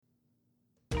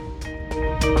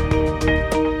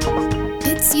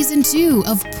Season 2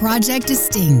 of Project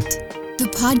Distinct, the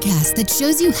podcast that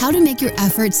shows you how to make your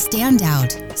efforts stand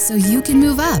out so you can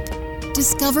move up.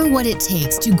 Discover what it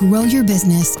takes to grow your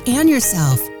business and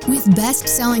yourself with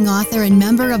best-selling author and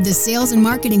member of the Sales and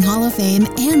Marketing Hall of Fame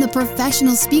and the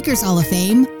Professional Speakers Hall of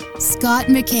Fame, Scott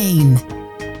McKain.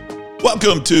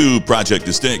 Welcome to Project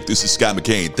Distinct. This is Scott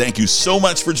McKain. Thank you so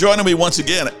much for joining me once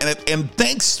again. And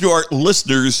thanks to our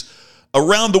listeners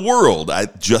around the world. I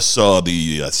just saw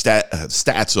the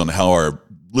stats on how our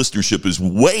listenership is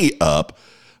way up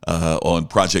on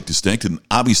Project Distinct. And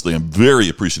obviously, I'm very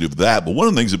appreciative of that. But one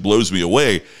of the things that blows me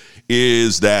away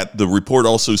is that the report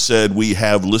also said we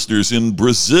have listeners in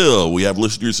Brazil. We have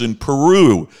listeners in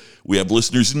Peru. We have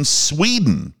listeners in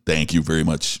Sweden. Thank you very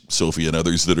much, Sophie and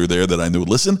others that are there that I know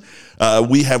listen.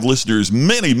 We have listeners,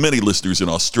 many listeners in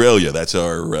Australia. That's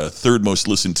our third most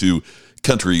listened to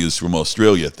country is from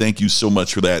Australia. Thank you so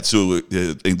much for that. So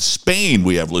in Spain,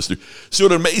 we have listeners. So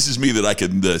it amazes me that I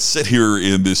can sit here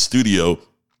in this studio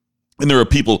and there are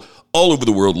people all over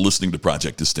the world listening to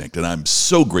Project Distinct, and I'm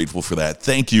so grateful for that.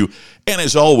 Thank you. And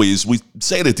as always, we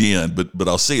say it at the end, but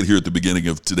I'll say it here at the beginning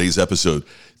of today's episode.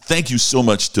 Thank you so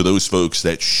much to those folks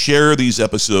that share these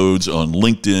episodes on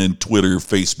LinkedIn, Twitter,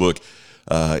 Facebook,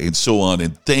 and so on.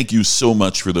 And thank you so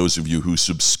much for those of you who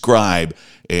subscribe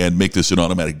and make this an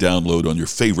automatic download on your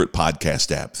favorite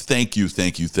podcast app. Thank you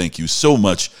so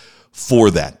much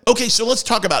for that. Okay, so let's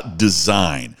talk about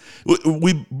design.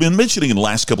 We've been mentioning in the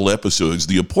last couple of episodes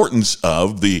the importance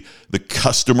of the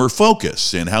customer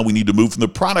focus and how we need to move from the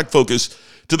product focus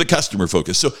to the customer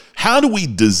focus. So how do we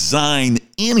design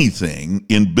anything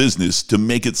in business to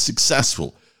make it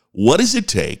successful? What does it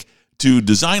take to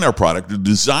design our product, to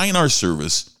design our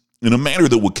service in a manner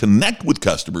that will connect with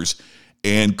customers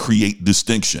and create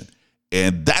distinction?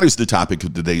 And that is the topic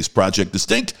of today's Project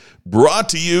Distinct, brought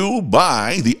to you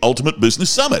by the Ultimate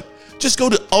Business Summit. Just go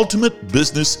to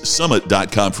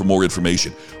ultimatebusinesssummit.com for more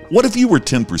information. What if you were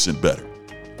 10% better?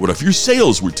 What if your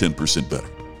sales were 10% better?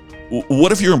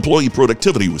 What if your employee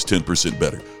productivity was 10%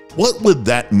 better? What would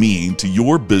that mean to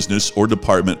your business or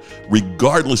department,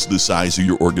 regardless of the size of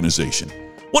your organization?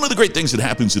 One of the great things that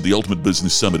happens at the Ultimate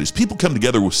Business Summit is people come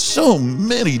together with so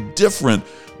many different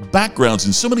backgrounds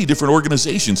and so many different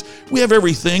organizations. We have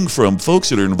everything from folks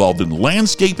that are involved in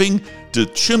landscaping to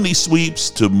chimney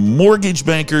sweeps to mortgage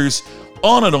bankers,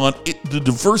 on and on. The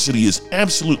diversity is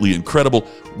absolutely incredible.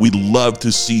 We'd love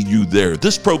to see you there.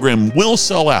 This program will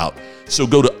sell out, so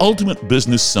go to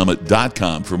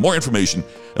ultimatebusinesssummit.com for more information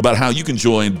about how you can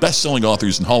join best-selling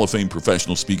authors and Hall of Fame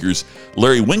professional speakers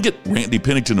Larry Winget, Randy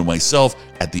Pennington, and myself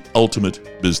at the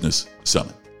Ultimate Business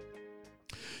Summit.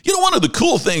 You know, one of the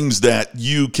cool things that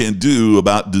you can do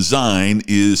about design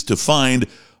is to find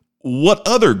what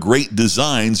other great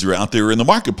designs are out there in the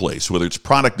marketplace, whether it's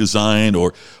product design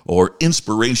or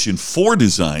inspiration for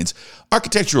designs.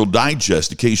 Architectural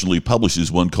Digest occasionally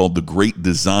publishes one called the Great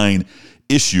Design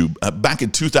Issue. Back in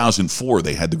 2004,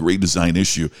 they had the Great Design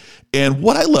Issue. And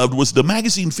what I loved was the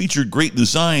magazine featured great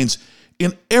designs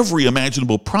in every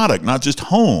imaginable product, not just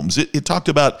homes. It talked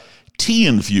about tea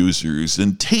infusers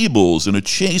and tables and a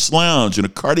Chase lounge and a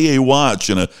Cartier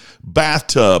watch and a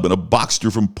bathtub and a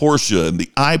Boxster from Porsche and the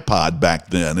iPod back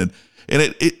then. And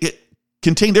it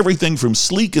contained everything from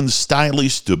sleek and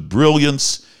stylish to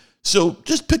brilliance. So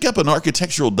just pick up an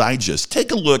Architectural Digest.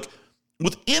 Take a look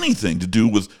with anything to do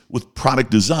with product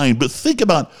design, but think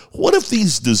about, what if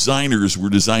these designers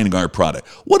were designing our product?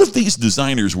 What if these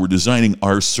designers were designing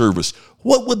our service?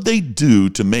 What would they do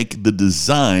to make the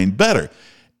design better?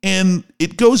 And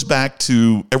it goes back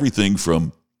to everything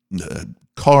from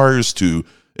cars to,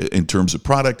 in terms of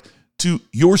product, to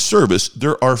your service.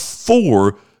 There are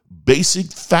 4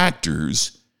 basic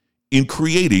factors in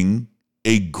creating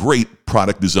a great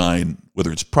product design,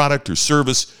 whether it's product or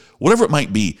service, whatever it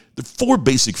might be. The 4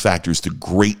 basic factors to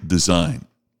great design.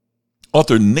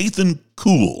 Author Nathan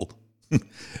Kuhl,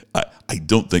 I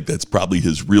don't think that's probably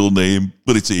his real name,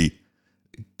 but it's a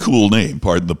cool name,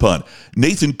 pardon the pun.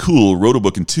 Nathan Kuhl wrote a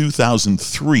book in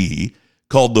 2003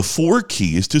 called The 4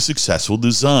 Keys to Successful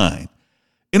Design.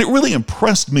 And it really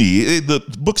impressed me. The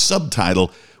book's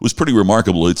subtitle was pretty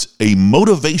remarkable. It's A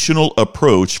Motivational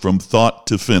Approach from Thought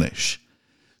to Finish.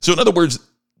 So in other words,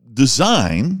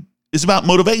 design is about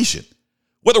motivation.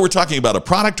 Whether we're talking about a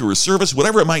product or a service,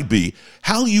 whatever it might be,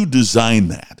 how you design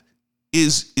that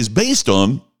is based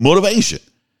on motivation.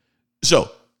 So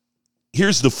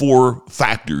here's the 4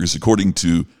 factors, according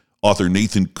to author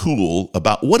Nathan Kuhl,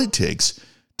 about what it takes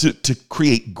to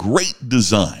create great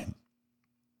design.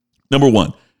 Number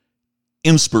 1,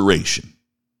 inspiration.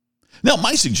 Now,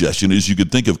 my suggestion is you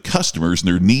could think of customers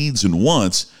and their needs and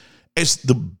wants as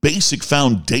the basic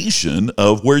foundation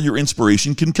of where your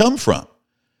inspiration can come from.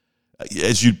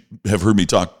 As you have heard me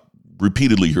talk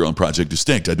repeatedly here on Project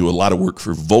Distinct, I do a lot of work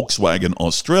for Volkswagen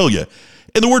Australia.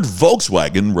 And the word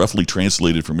Volkswagen, roughly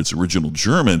translated from its original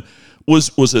German,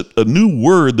 was a new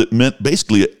word that meant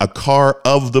basically a car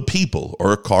of the people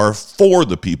or a car for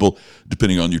the people,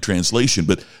 depending on your translation.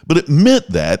 But it meant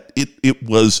that it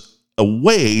was a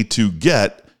way to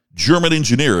get German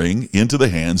engineering into the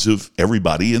hands of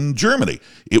everybody in Germany.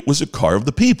 It was a car of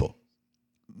the people.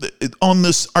 On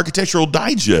this Architectural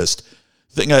Digest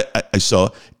thing I saw,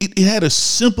 it had a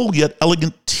simple yet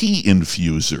elegant tea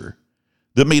infuser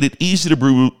that made it easy to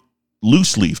brew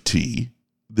loose leaf tea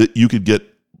that you could get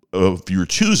of your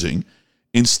choosing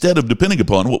instead of depending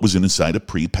upon what was inside a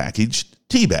prepackaged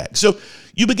tea bag. So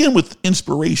you begin with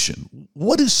inspiration.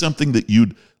 What is something that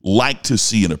you'd like to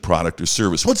see in a product or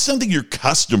service? What's something your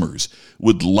customers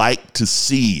would like to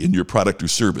see in your product or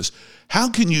service? How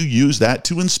can you use that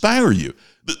to inspire you?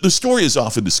 The story is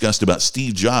often discussed about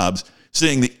Steve Jobs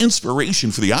saying the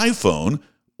inspiration for the iPhone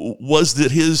was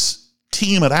that his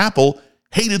team at Apple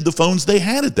hated the phones they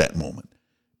had at that moment.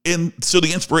 And so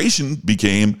the inspiration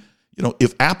became,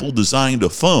 if Apple designed a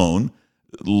phone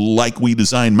like we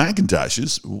designed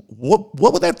Macintoshes,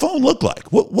 what would that phone look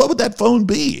like? What would that phone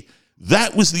be?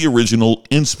 That was the original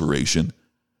inspiration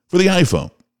for the iPhone.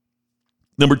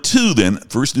 Number two, then,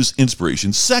 first is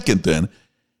inspiration. Second, then,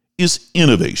 is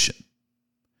innovation.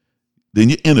 Then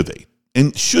you innovate.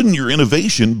 And shouldn't your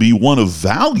innovation be one of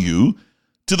value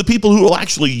to the people who will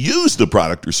actually use the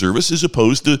product or service as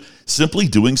opposed to simply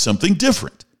doing something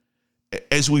different?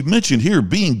 As we've mentioned here,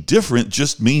 being different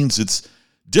just means it's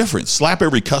different. Slap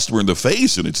every customer in the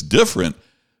face and it's different.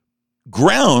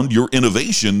 Ground your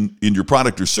innovation in your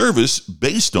product or service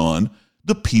based on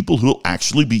the people who will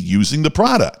actually be using the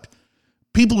product.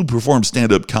 People who perform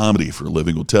stand-up comedy for a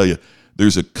living will tell you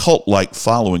there's a cult-like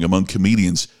following among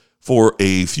comedians for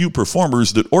a few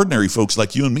performers that ordinary folks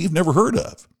like you and me have never heard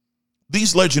of.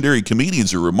 These legendary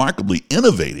comedians are remarkably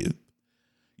innovative,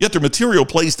 yet their material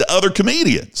plays to other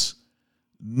comedians,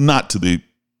 not to the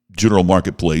general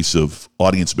marketplace of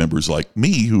audience members like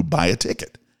me who buy a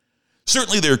ticket.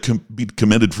 Certainly they're be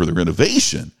commended for their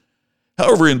innovation.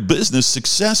 However, in business,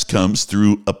 success comes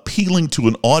through appealing to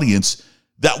an audience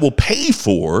that will pay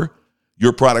for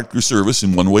your product or service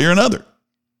in one way or another.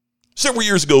 Several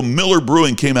years ago, Miller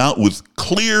Brewing came out with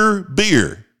clear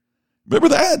beer. Remember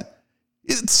that?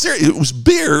 It was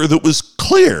beer that was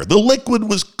clear. The liquid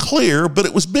was clear, but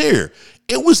it was beer.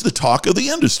 It was the talk of the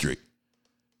industry.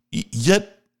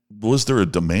 Yet, was there a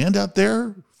demand out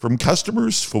there from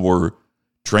customers for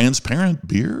transparent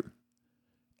beer?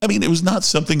 I mean, it was not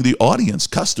something the audience,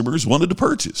 customers, wanted to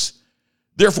purchase.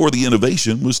 Therefore, the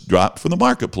innovation was dropped from the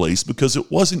marketplace because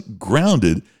it wasn't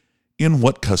grounded in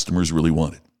what customers really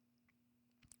wanted.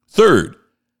 Third,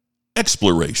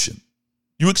 exploration.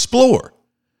 You explore.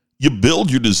 You build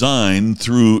your design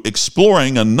through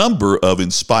exploring a number of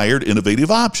inspired, innovative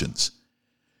options.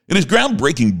 In his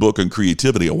groundbreaking book on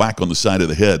creativity, A Whack on the Side of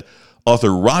the Head,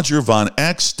 author Roger Von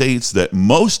Eck states that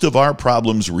most of our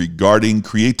problems regarding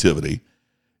creativity,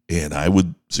 and I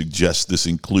would suggest this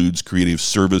includes creative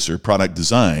service or product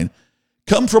design,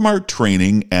 come from our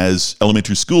training as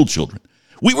elementary school children.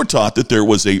 We were taught that there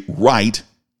was a right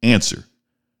answer.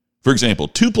 For example,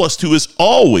 2 plus 2 is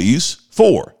always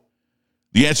 4.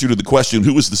 The answer to the question,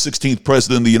 who was the 16th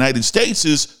president of the United States,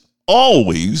 is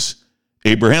always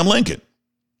Abraham Lincoln.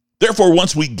 Therefore,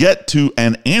 once we get to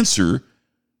an answer,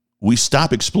 we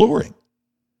stop exploring.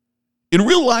 In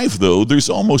real life, though, there's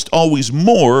almost always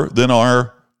more than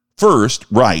our first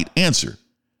right answer.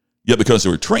 Yet because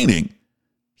of our training,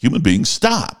 human beings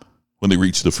stop when they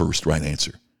reach the first right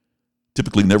answer,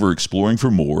 typically never exploring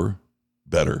for more,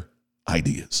 better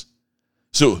ideas.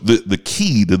 So the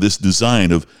key to this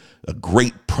design of a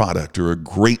great product or a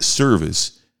great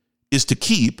service is to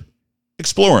keep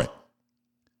exploring.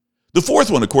 The fourth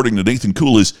one, according to Nathan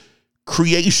Kuhl, is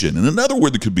creation. And another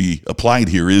word that could be applied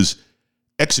here is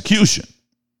execution.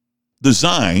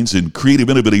 Designs and creative,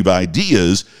 innovative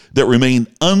ideas that remain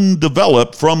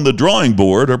undeveloped from the drawing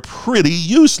board are pretty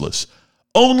useless.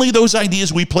 Only those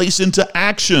ideas we place into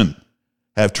action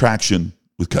have traction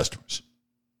with customers.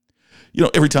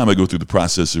 Every time I go through the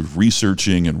process of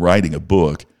researching and writing a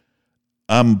book,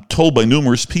 I'm told by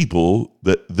numerous people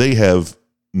that they have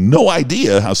no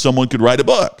idea how someone could write a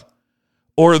book,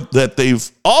 or that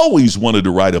they've always wanted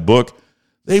to write a book,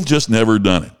 they've just never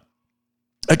done it.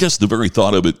 I guess the very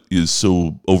thought of it is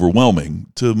so overwhelming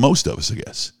to most of us, I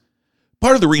guess.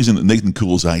 Part of the reason that Nathan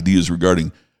Kuhl's ideas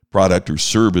regarding product or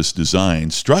service design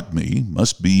struck me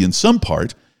must be in some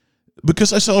part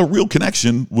Because I saw a real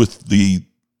connection with the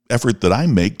effort that I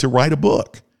make to write a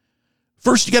book.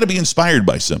 First, you got to be inspired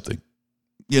by something.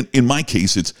 In my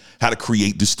case, it's how to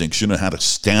create distinction and how to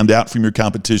stand out from your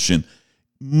competition,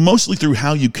 mostly through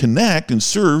how you connect and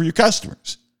serve your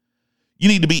customers. You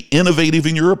need to be innovative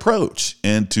in your approach,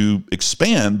 and to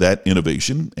expand that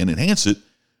innovation and enhance it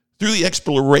through the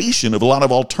exploration of a lot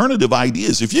of alternative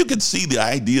ideas. If you could see the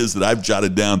ideas that I've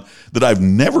jotted down that I've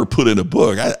never put in a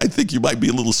book, I think you might be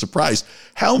a little surprised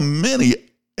how much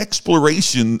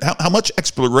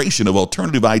exploration of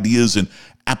alternative ideas and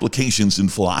applications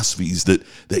and philosophies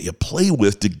that you play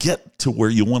with to get to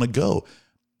where you want to go.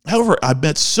 However, I've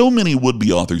met so many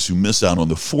would-be authors who miss out on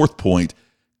the fourth point,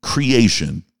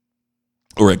 creation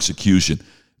or execution.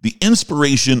 The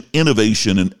inspiration,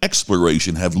 innovation, and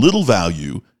exploration have little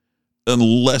value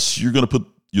unless you're going to put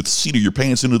the seat of your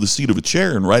pants into the seat of a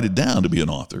chair and write it down to be an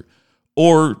author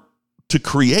or to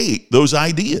create those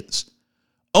ideas.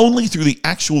 Only through the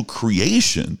actual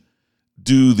creation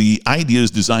do the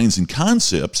ideas, designs, and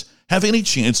concepts have any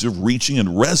chance of reaching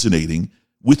and resonating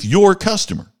with your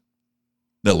customer.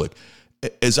 Now, look,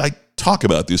 as I talk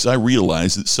about this, I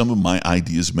realize that some of my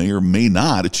ideas may or may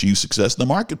not achieve success in the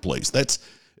marketplace. That's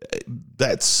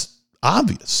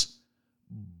obvious.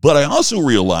 But I also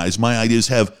realize my ideas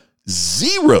have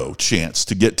zero chance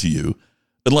to get to you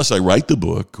unless I write the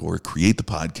book or create the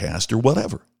podcast or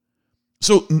whatever.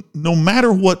 So no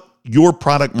matter what your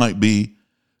product might be,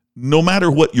 no matter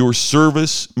what your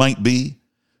service might be,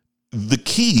 the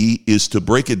key is to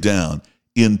break it down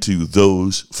into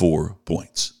those 4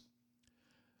 points.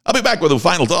 I'll be back with a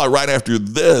final thought right after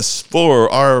this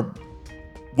for our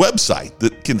website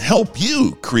that can help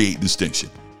you create distinction.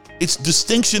 It's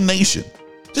Distinction Nation.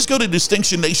 Just go to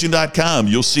distinctionnation.com.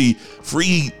 You'll see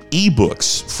free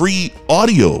ebooks, free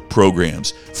audio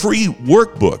programs, free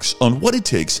workbooks on what it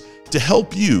takes to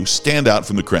help you stand out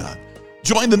from the crowd.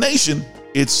 Join the nation.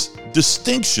 It's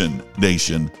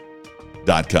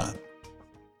distinctionnation.com.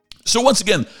 So once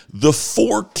again, the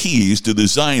 4 keys to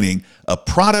designing a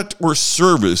product or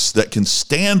service that can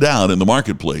stand out in the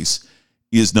marketplace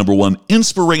is number 1,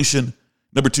 inspiration,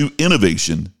 number 2,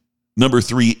 innovation, number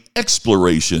 3,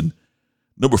 exploration,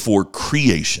 number 4,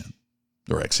 creation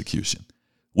or execution.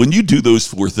 When you do those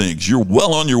 4 things, you're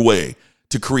well on your way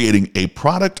to creating a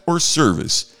product or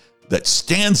service that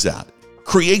stands out,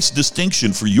 creates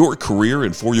distinction for your career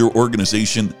and for your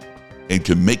organization, and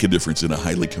can make a difference in a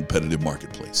highly competitive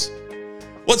marketplace.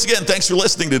 Once again, thanks for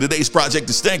listening to today's Project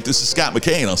Distinct. This is Scott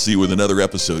McKain. I'll see you with another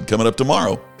episode coming up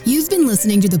tomorrow. You've been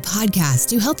listening to the podcast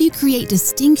to help you create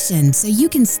distinction so you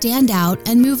can stand out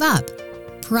and move up.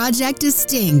 Project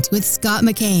Distinct with Scott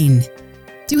McKain.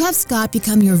 To have Scott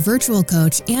become your virtual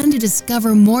coach and to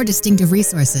discover more distinctive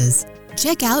resources,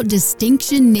 check out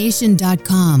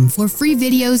distinctionnation.com for free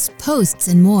videos, posts,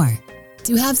 and more.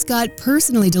 To have Scott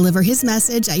personally deliver his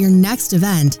message at your next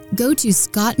event, go to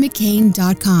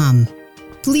scottmccain.com.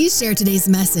 Please share today's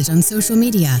message on social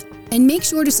media and make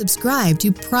sure to subscribe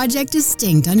to Project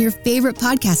Distinct on your favorite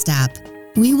podcast app.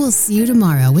 We will see you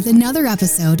tomorrow with another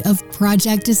episode of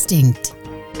Project Distinct.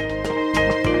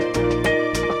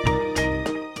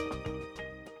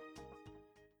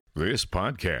 This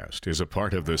podcast is a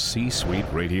part of the C-Suite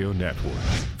Radio Network.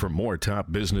 For more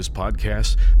top business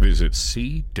podcasts, visit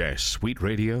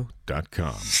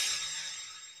c-suiteradio.com.